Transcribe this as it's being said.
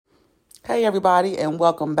Hey, everybody, and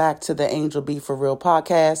welcome back to the Angel Be For Real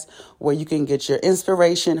podcast, where you can get your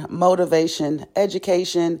inspiration, motivation,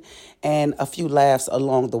 education, and a few laughs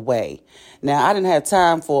along the way. Now, I didn't have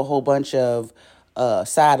time for a whole bunch of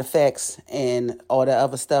side effects and all the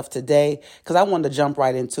other stuff today because I wanted to jump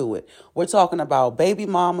right into it. We're talking about baby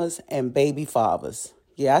mamas and baby fathers.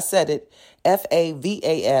 Yeah, I said it.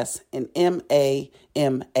 Favas and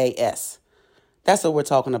MAMAS. That's what we're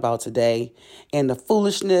talking about today and the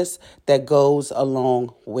foolishness that goes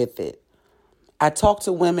along with it. I talk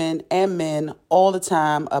to women and men all the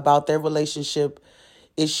time about their relationship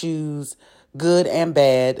issues, good and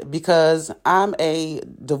bad, because I'm a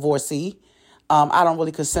divorcee. I don't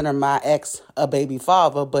really consider my ex a baby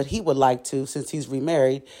father, but he would like to, since he's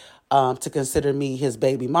remarried, to consider me his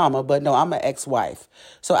baby mama. But no, I'm an ex-wife.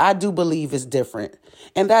 So I do believe it's different.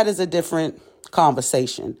 And that is a different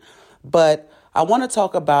conversation. But I want to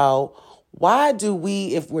talk about why do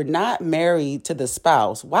we, if we're not married to the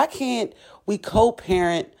spouse, why can't we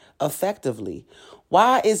co-parent effectively?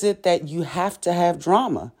 Why is it that you have to have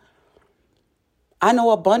drama? I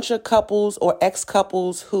know a bunch of couples or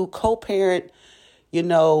ex-couples who co-parent,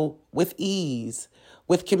 with ease,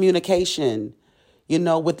 with communication,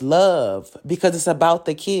 with love, because it's about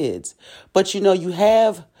the kids. But, you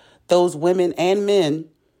have those women and men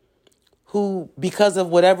who, because of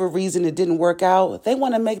whatever reason it didn't work out, they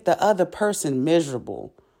want to make the other person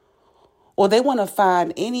miserable. Or they want to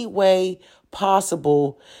find any way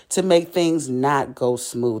possible to make things not go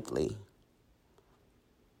smoothly.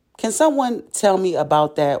 Can someone tell me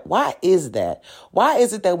about that? Why is that? Why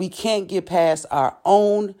is it that we can't get past our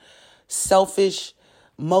own selfish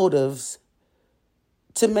motives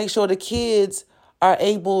to make sure the kids are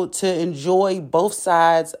able to enjoy both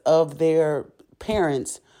sides of their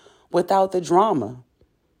parents without the drama?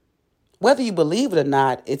 Whether you believe it or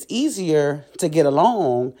not, it's easier to get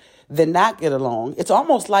along than not get along. It's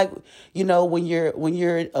almost like, when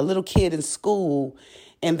you're a little kid in school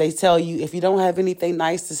and they tell you if you don't have anything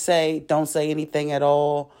nice to say, don't say anything at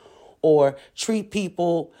all, or treat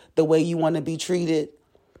people the way you want to be treated.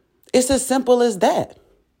 It's as simple as that.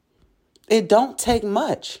 It don't take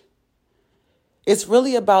much. It's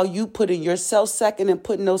really about you putting yourself second and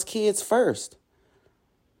putting those kids first.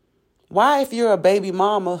 Why, if you're a baby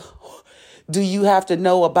mama, do you have to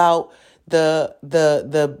know about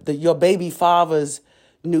your baby father's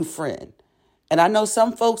new friend? And I know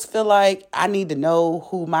some folks feel like I need to know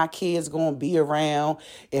who my kid's going to be around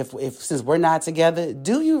if since we're not together.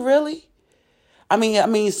 Do you really? I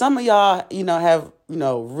mean, some of y'all, have,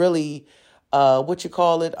 really,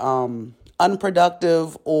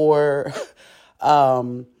 unproductive or,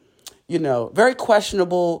 very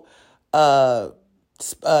questionable,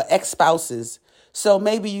 ex-spouses. So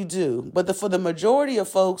maybe you do. But for the majority of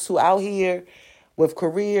folks who out here with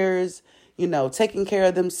careers, taking care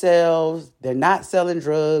of themselves, they're not selling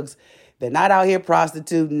drugs, they're not out here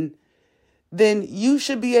prostituting, then you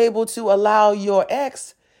should be able to allow your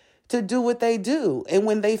ex to do what they do. And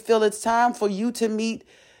when they feel it's time for you to meet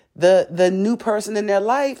the new person in their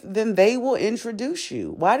life, then they will introduce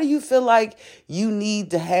you. Why do you feel like you need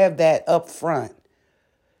to have that up front?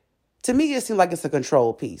 To me, it seems like it's a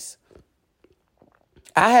control piece.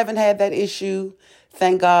 I haven't had that issue.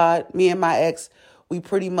 Thank God. Me and my ex, we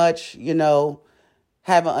pretty much,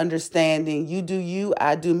 have an understanding. You do you,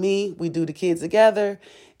 I do me. We do the kids together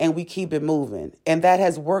and we keep it moving. And that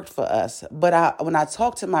has worked for us. But when I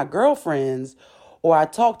talk to my girlfriends or I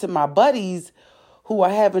talk to my buddies who are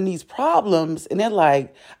having these problems, and they're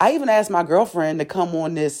like, I even asked my girlfriend to come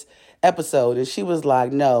on this episode and she was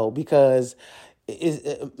like, no, because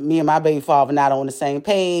me and my baby father not on the same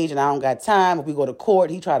page and I don't got time. If we go to court,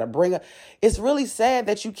 he try to bring her. It's really sad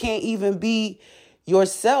that you can't even be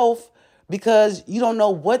yourself because you don't know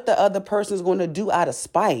what the other person is going to do out of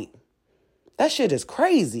spite. That shit is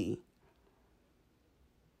crazy.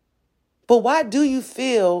 But why do you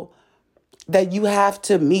feel that you have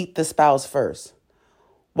to meet the spouse first?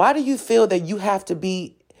 Why do you feel that you have to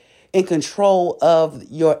be in control of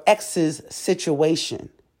your ex's situation?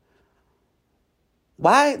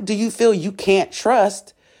 Why do you feel you can't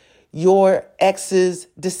trust your ex's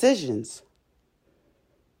decisions?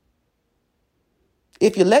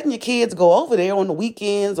 If you're letting your kids go over there on the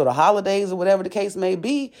weekends or the holidays or whatever the case may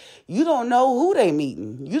be, you don't know who they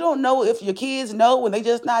meeting. You don't know if your kids know when they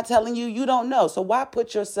just not telling you. You don't know. So why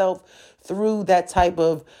put yourself through that type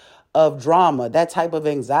of drama, that type of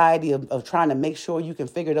anxiety of trying to make sure you can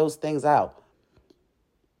figure those things out?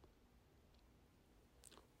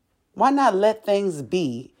 Why not let things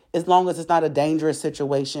be as long as it's not a dangerous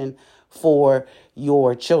situation for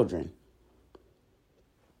your children?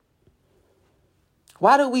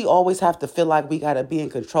 Why do we always have to feel like we got to be in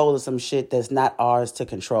control of some shit that's not ours to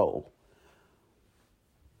control?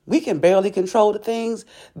 We can barely control the things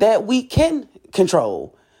that we can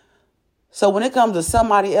control. So when it comes to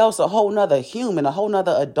somebody else, a whole nother human, a whole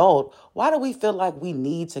nother adult, why do we feel like we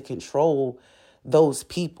need to control those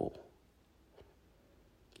people?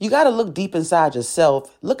 You got to look deep inside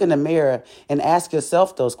yourself, look in the mirror and ask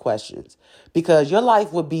yourself those questions, because your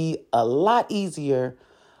life would be a lot easier,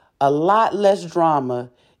 a lot less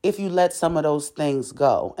drama if you let some of those things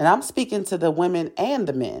go. And I'm speaking to the women and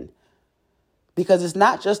the men, because it's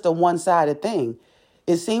not just a one-sided thing.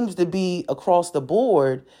 It seems to be across the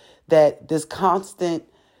board that this constant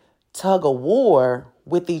tug of war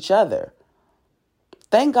with each other.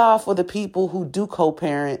 Thank God for the people who do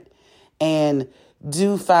co-parent and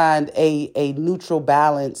do find a neutral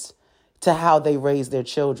balance to how they raise their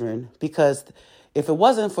children. Because if it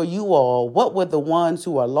wasn't for you all, what would the ones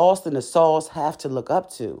who are lost in the sauce have to look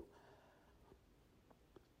up to?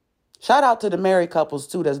 Shout out to the married couples,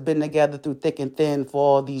 too, that's been together through thick and thin for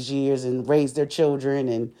all these years and raised their children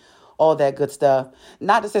and all that good stuff.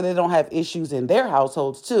 Not to say they don't have issues in their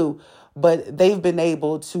households, too, but they've been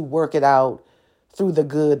able to work it out through the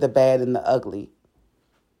good, the bad, and the ugly.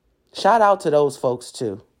 Shout out to those folks,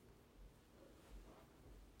 too.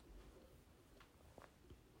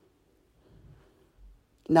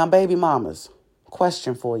 Now, baby mamas,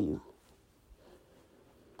 question for you.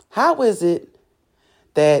 How is it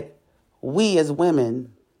that we as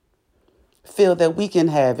women feel that we can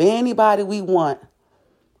have anybody we want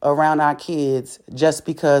around our kids just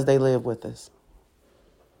because they live with us?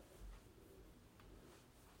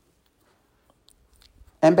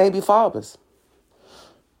 And baby fathers,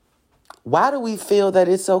 why do we feel that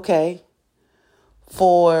it's okay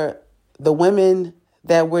for the women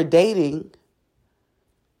that we're dating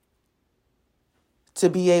to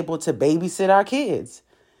be able to babysit our kids?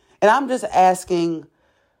 And I'm just asking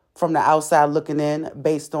from the outside looking in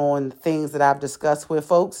based on things that I've discussed with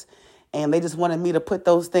folks. And they just wanted me to put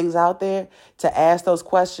those things out there, to ask those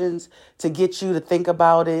questions, to get you to think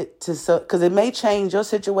about it, because it may change your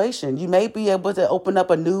situation. You may be able to open up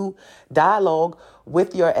a new dialogue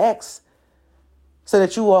with your ex so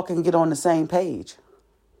that you all can get on the same page.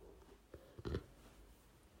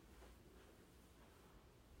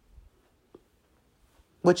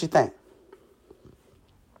 What you think?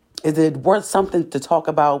 Is it worth something to talk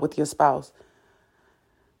about with your spouse?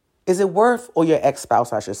 Is it worth, or your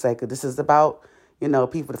ex-spouse, I should say, because this is about,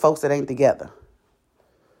 people, the folks that ain't together.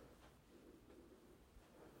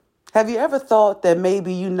 Have you ever thought that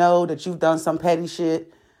maybe that you've done some petty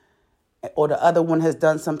shit, or the other one has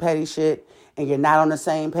done some petty shit, and you're not on the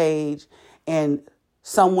same page, and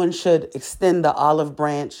someone should extend the olive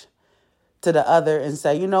branch to the other and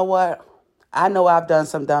say, you know what? I know I've done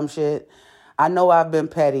some dumb shit. I know I've been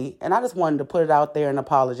petty, and I just wanted to put it out there and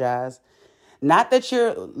apologize. Not that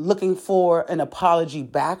you're looking for an apology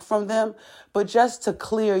back from them, but just to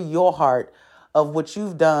clear your heart of what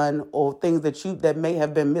you've done or things that may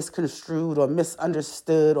have been misconstrued or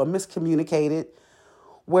misunderstood or miscommunicated,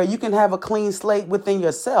 where you can have a clean slate within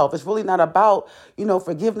yourself. It's really not about,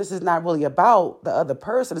 forgiveness is not really about the other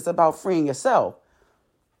person. It's about freeing yourself.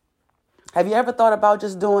 Have you ever thought about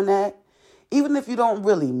just doing that? Even if you don't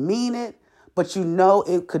really mean it, but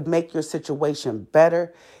it could make your situation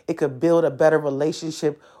better. It could build a better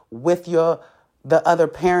relationship with the other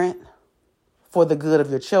parent for the good of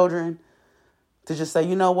your children. To just say,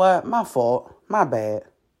 you know what? My fault. My bad.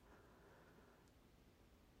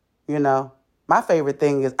 My favorite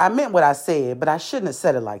thing is I meant what I said, but I shouldn't have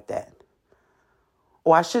said it like that.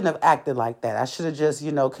 Or I shouldn't have acted like that. I should have just,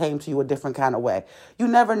 came to you a different kind of way. You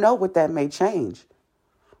never know what that may change.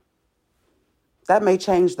 That may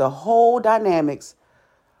change the whole dynamics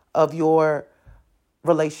of your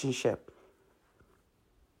relationship.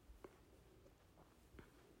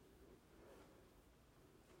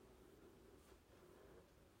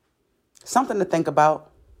 Something to think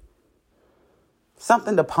about.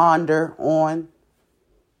 Something to ponder on.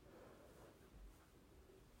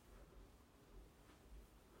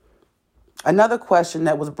 Another question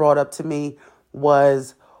that was brought up to me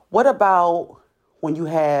was, what about when you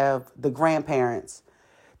have the grandparents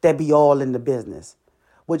that be all in the business,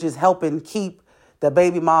 which is helping keep the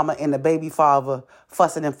baby mama and the baby father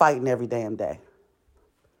fussing and fighting every damn day?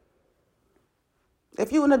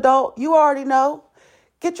 If you an adult, you already know.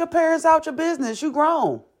 Get your parents out your business. You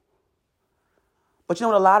grown. But you know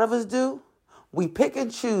what a lot of us do? We pick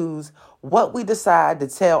and choose what we decide to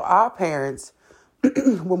tell our parents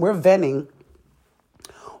when we're venting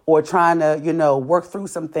or trying to, work through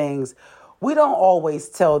some things. We don't always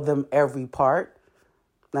tell them every part.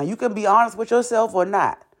 Now, you can be honest with yourself or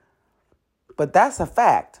not, but that's a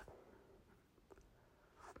fact.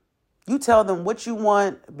 You tell them what you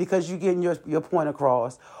want because you're getting your point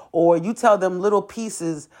across, or you tell them little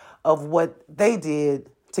pieces of what they did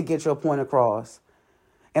to get your point across.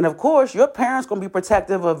 And of course, your parents going to be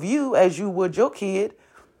protective of you as you would your kid.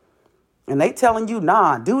 And they telling you,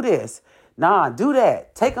 nah, do this. Nah, do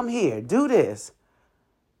that. Take them here. Do this.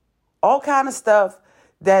 All kind of stuff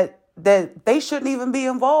that they shouldn't even be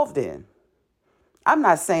involved in. I'm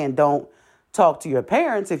not saying don't talk to your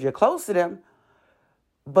parents if you're close to them,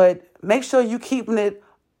 but make sure you're keeping it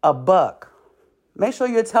a buck. Make sure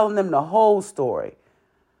you're telling them the whole story,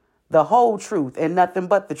 the whole truth, and nothing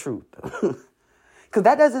but the truth. Because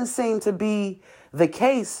that doesn't seem to be the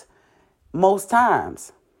case most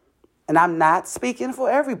times. And I'm not speaking for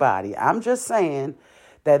everybody. I'm just saying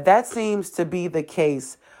that seems to be the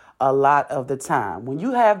case a lot of the time. When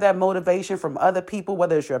you have that motivation from other people,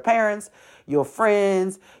 whether it's your parents, your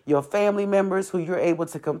friends, your family members who you're able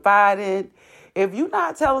to confide in, if you're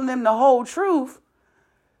not telling them the whole truth,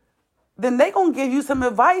 then they're going to give you some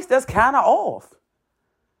advice that's kind of off.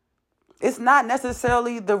 It's not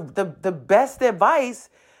necessarily the best advice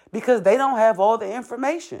because they don't have all the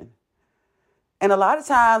information. And a lot of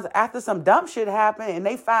times after some dumb shit happened and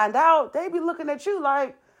they find out, they be looking at you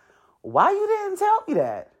like, why you didn't tell me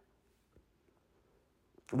that?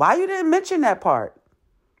 Why you didn't mention that part?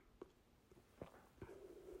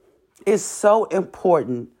 It's so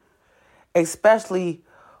important, especially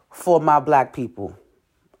for my Black people.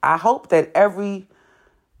 I hope that every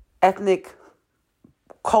ethnic,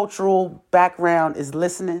 cultural background is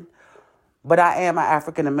listening, but I am an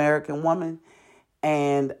African American woman,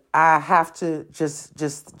 and I have to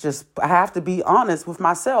I have to be honest with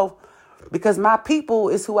myself, because my people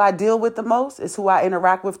is who I deal with the most, is who I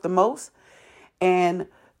interact with the most, and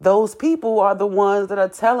those people are the ones that are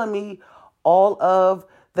telling me all of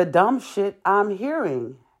the dumb shit I'm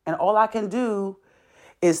hearing, and all I can do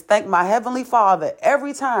is thank my Heavenly Father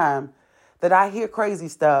every time that I hear crazy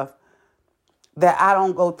stuff that I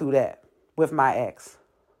don't go through that with my ex.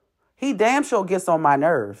 He damn sure gets on my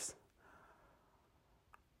nerves.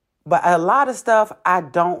 But a lot of stuff I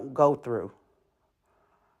don't go through.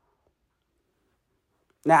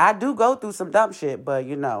 Now, I do go through some dumb shit, but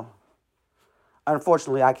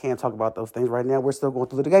unfortunately, I can't talk about those things right now. We're still going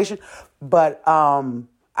through litigation. But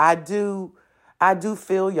I do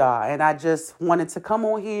feel y'all, and I just wanted to come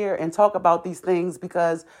on here and talk about these things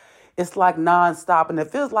because it's like nonstop, and it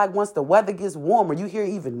feels like once the weather gets warmer, you hear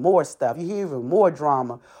even more stuff. You hear even more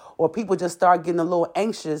drama, or people just start getting a little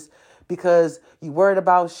anxious because you worried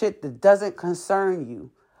about shit that doesn't concern you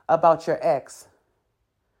about your ex.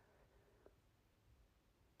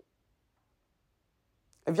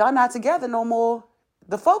 If y'all not together no more,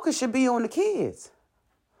 the focus should be on the kids.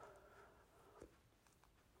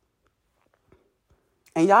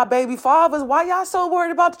 And y'all baby fathers, why y'all so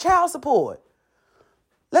worried about the child support?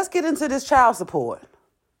 Let's get into this child support.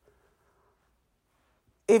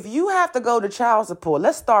 If you have to go to child support,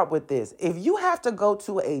 let's start with this. If you have to go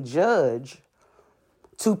to a judge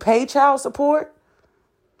to pay child support,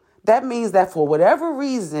 that means that for whatever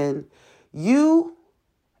reason, you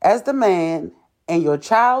as the man and your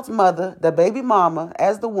child's mother, the baby mama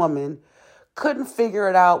as the woman, couldn't figure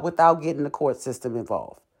it out without getting the court system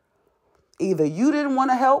involved. Either you didn't want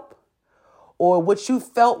to help, or what you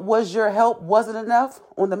felt was your help wasn't enough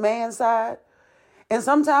on the man's side. And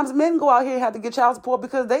sometimes men go out here and have to get child support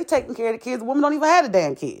because they taking care of the kids. Women don't even have the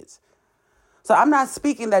damn kids. So I'm not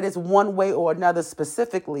speaking that it's one way or another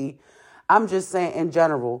specifically. I'm just saying in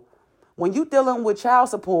general, when you're dealing with child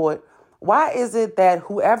support, why is it that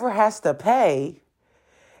whoever has to pay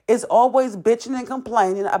is always bitching and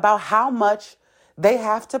complaining about how much they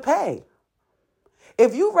have to pay?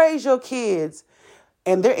 If you raise your kids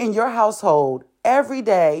and they're in your household every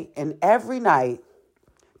day and every night,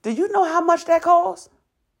 do you know how much that costs?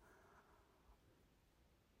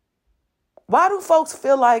 Why do folks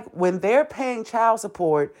feel like when they're paying child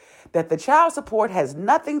support, that the child support has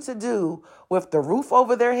nothing to do with the roof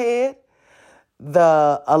over their head,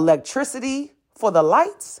 the electricity for the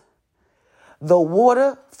lights, the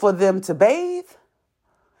water for them to bathe,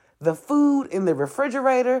 the food in the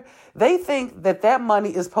refrigerator? They think that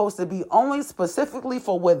money is supposed to be only specifically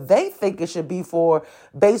for what they think it should be for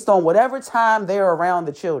based on whatever time they're around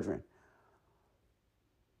the children.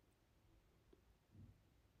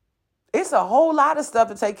 It's a whole lot of stuff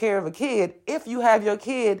to take care of a kid if you have your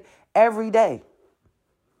kid every day.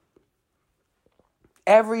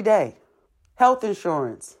 Every day. Health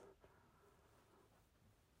insurance.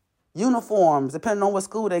 Uniforms, depending on what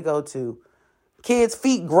school they go to. Kids'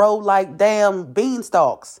 feet grow like damn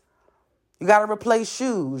beanstalks. You got to replace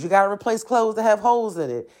shoes. You got to replace clothes that have holes in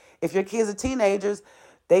it. If your kids are teenagers,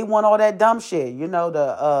 they want all that dumb shit,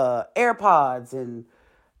 the AirPods and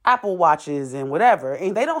Apple Watches and whatever.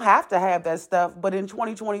 And they don't have to have that stuff. But in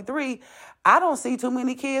 2023, I don't see too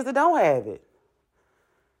many kids that don't have it.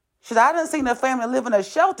 Shit, I done seen a family live in a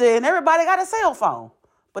shelter and everybody got a cell phone.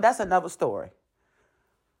 But that's another story.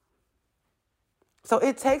 So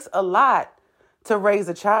it takes a lot to raise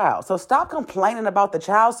a child. So stop complaining about the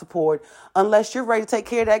child support unless you're ready to take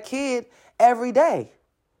care of that kid every day.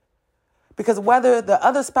 Because whether the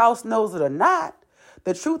other spouse knows it or not,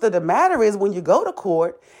 the truth of the matter is when you go to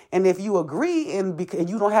court and if you agree and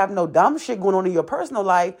you don't have no dumb shit going on in your personal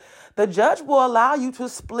life, the judge will allow you to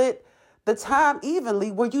split the time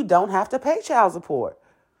evenly where you don't have to pay child support.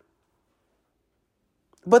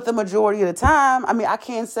 But the majority of the time, I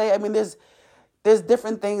can't say, there's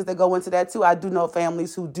different things that go into that too. I do know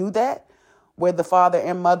families who do that, where the father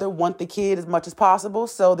and mother want the kid as much as possible.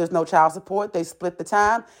 So there's no child support. They split the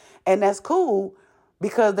time. And that's cool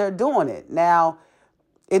because they're doing it. Now,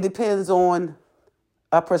 it depends on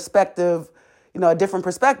a perspective, a different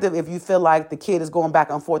perspective if you feel like the kid is going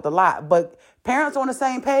back and forth a lot. But parents on the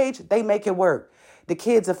same page, they make it work. The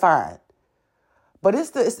kids are fine. But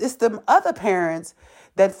it's the other parents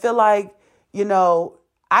that feel like,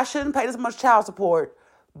 I shouldn't pay this much child support,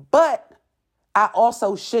 but I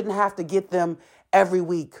also shouldn't have to get them every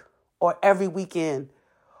week or every weekend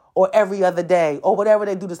or every other day or whatever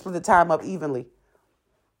they do to split the time up evenly.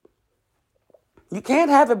 You can't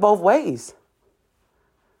have it both ways.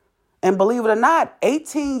 And believe it or not,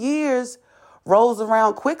 18 years rolls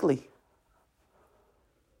around quickly.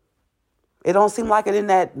 It don't seem like it in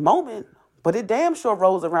that moment, but it damn sure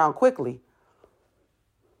rolls around quickly.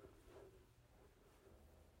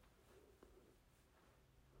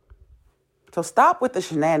 So stop with the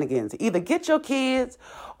shenanigans. Either get your kids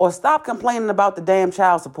or stop complaining about the damn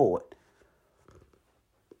child support.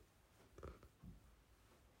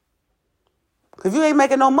 If you ain't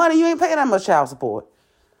making no money, you ain't paying that much child support.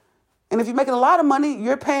 And if you're making a lot of money,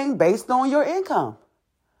 you're paying based on your income.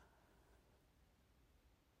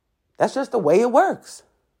 That's just the way it works.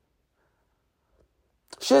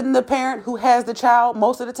 Shouldn't the parent who has the child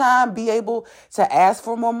most of the time be able to ask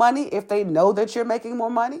for more money if they know that you're making more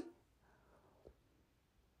money?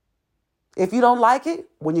 If you don't like it,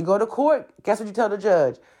 when you go to court, guess what you tell the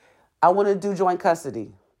judge? I want to do joint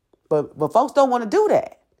custody. But folks don't want to do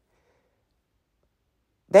that.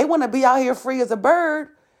 They want to be out here free as a bird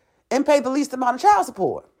and pay the least amount of child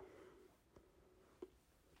support.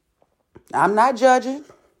 I'm not judging.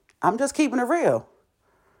 I'm just keeping it real.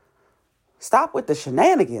 Stop with the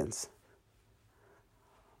shenanigans.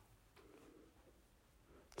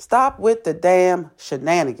 Stop with the damn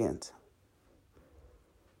shenanigans.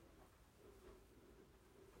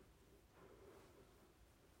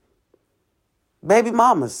 Baby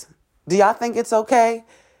mamas, do y'all think it's okay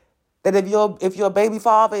that if your baby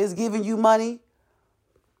father is giving you money,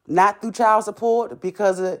 not through child support,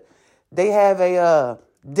 because they have a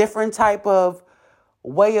different type of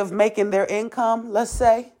way of making their income, let's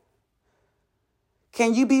say?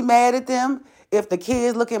 Can you be mad at them if the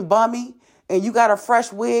kid's looking bummy and you got a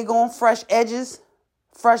fresh wig on, fresh edges,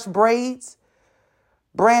 fresh braids,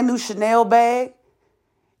 brand new Chanel bag,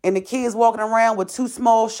 and the kid's walking around with two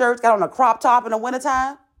small shirts, got on a crop top in the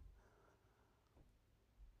wintertime?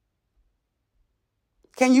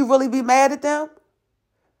 Can you really be mad at them?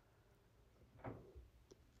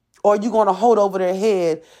 Or are you going to hold over their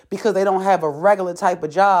head because they don't have a regular type of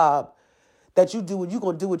job that you're going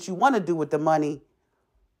to do what you want to do with the money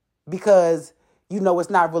because you know it's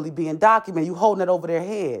not really being documented? You holding it over their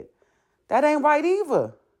head. That ain't right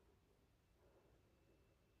either.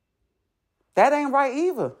 That ain't right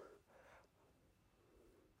either.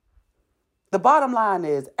 The bottom line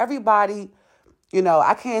is everybody,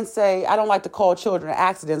 I can't say, I don't like to call children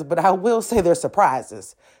accidents, but I will say they're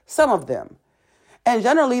surprises. Some of them. And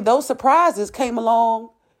generally, those surprises came along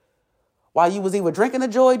while you was either drinking the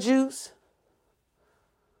joy juice,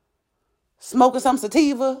 smoking some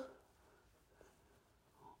sativa,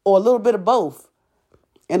 or a little bit of both.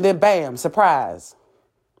 And then bam, surprise.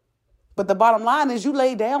 But the bottom line is you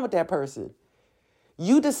laid down with that person.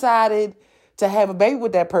 You decided to have a baby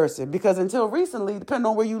with that person because until recently, depending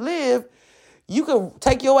on where you live, you could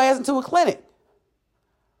take your ass into a clinic.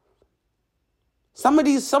 Some of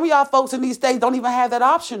y'all folks in these states don't even have that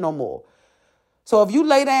option no more. So if you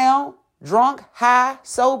lay down, drunk, high,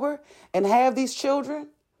 sober, and have these children,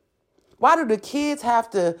 why do the kids have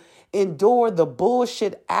to endure the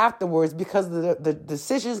bullshit afterwards because of the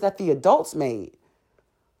decisions that the adults made?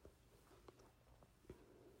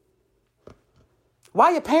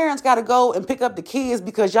 Why your parents got to go and pick up the kids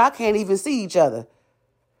because y'all can't even see each other?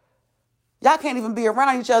 Y'all can't even be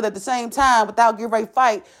around each other at the same time without getting ready to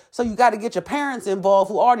fight. So you got to get your parents involved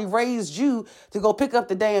who already raised you to go pick up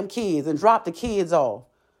the damn kids and drop the kids off.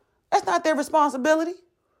 That's not their responsibility.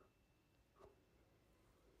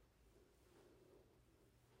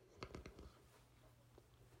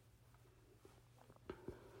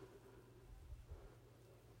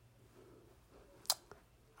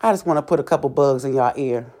 I just want to put a couple bugs in y'all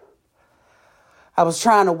ear. I was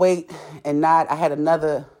trying to wait I had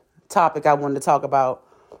another topic I wanted to talk about,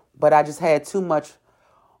 but I just had too much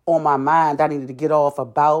on my mind I needed to get off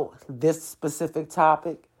about this specific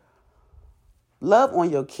topic. Love on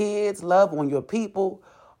your kids, love on your people,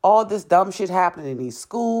 all this dumb shit happening in these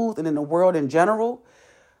schools and in the world in general.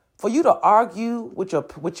 For you to argue with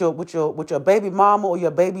your baby mama or your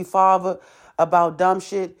baby father about dumb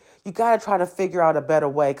shit, you got to try to figure out a better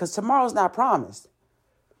way because tomorrow's not promised.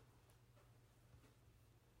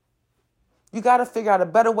 You got to figure out a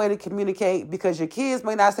better way to communicate because your kids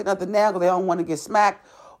may not say nothing now because they don't want to get smacked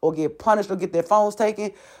or get punished or get their phones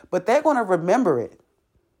taken, but they're going to remember it.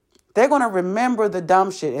 They're going to remember the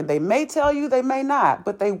dumb shit, and they may tell you, they may not,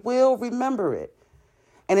 but they will remember it.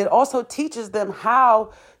 And it also teaches them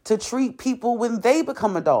how to treat people when they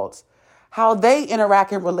become adults, how they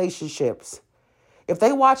interact in relationships. If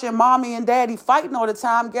they watching mommy and daddy fighting all the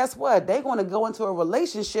time, guess what? They're going to go into a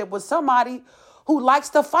relationship with somebody who likes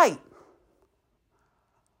to fight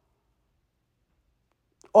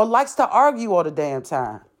or likes to argue all the damn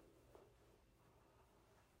time.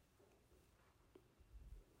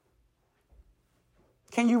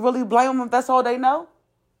 Can you really blame them if that's all they know?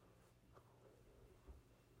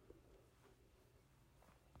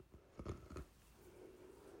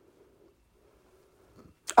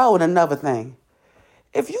 Oh, and another thing.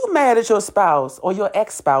 If you mad at your spouse, or your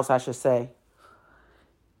ex-spouse, I should say,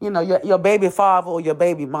 your baby father or your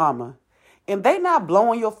baby mama, and they not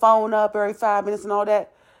blowing your phone up every 5 minutes and all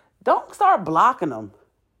that, don't start blocking them.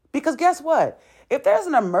 Because guess what? If there's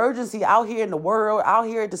an emergency out here in the world, out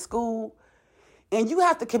here at the school, and you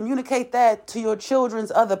have to communicate that to your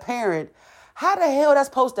children's other parent, how the hell that's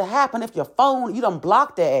supposed to happen if your phone, you done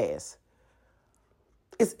blocked their ass?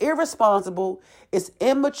 It's irresponsible, it's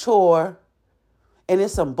immature, and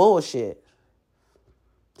it's some bullshit.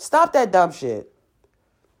 Stop that dumb shit.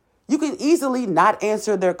 You can easily not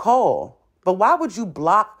answer their call, but why would you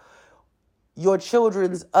block your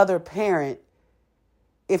children's other parent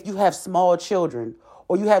if you have small children?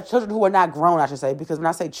 Or you have children who are not grown, I should say, because when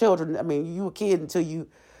I say children, I mean, you a kid until you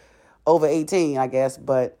over 18, I guess.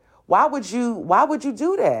 But why would you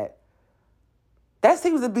do that? That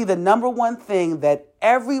seems to be the number one thing that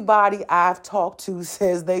everybody I've talked to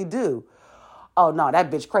says they do. Oh, no,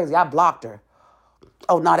 that bitch crazy. I blocked her.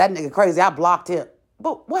 Oh, no, that nigga crazy. I blocked him.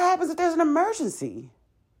 But what happens if there's an emergency?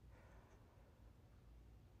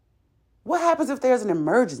 What happens if there's an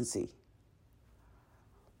emergency?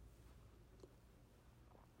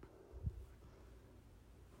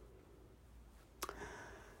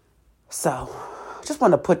 So, just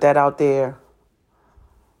want to put that out there.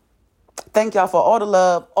 Thank y'all for all the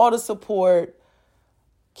love, all the support.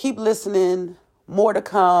 Keep listening. More to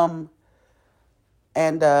come.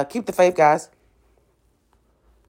 And keep the faith, guys.